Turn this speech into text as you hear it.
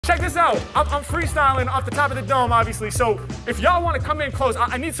Check this out. I'm freestyling off the top of the dome, obviously. So if y'all want to come in close,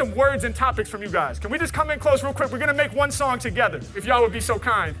 I need some words and topics from you guys. Can we just come in close real quick? We're gonna make one song together, if y'all would be so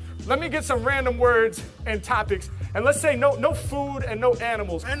kind. Let me get some random words and topics. And let's say no food and no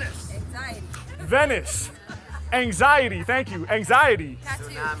animals. Venice. Anxiety. Venice. Anxiety, thank you. Anxiety.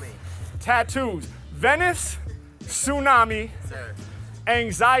 Tsunami. Tattoos. Venice, tsunami, Sir.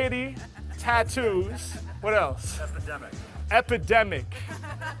 anxiety, tattoos. What else? Epidemic. Epidemic.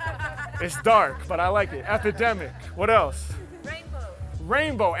 It's dark, but I like it. Epidemic. What else? Rainbow.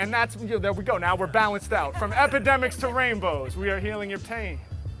 Rainbow, and that's, there we go. Now we're balanced out. From epidemics to rainbows, we are healing your pain.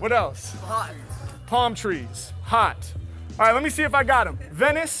 What else? Hot. Palm trees. Hot. All right, let me see if I got them.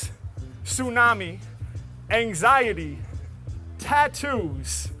 Venice, tsunami, anxiety,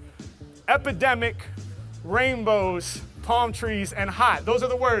 tattoos, epidemic, rainbows, palm trees, and hot. Those are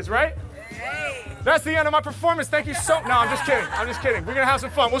the words, right? Hey. That's the end of my performance. Thank you so much. No, I'm just kidding. I'm just kidding. We're going to have some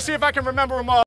fun. We'll see if I can remember them all.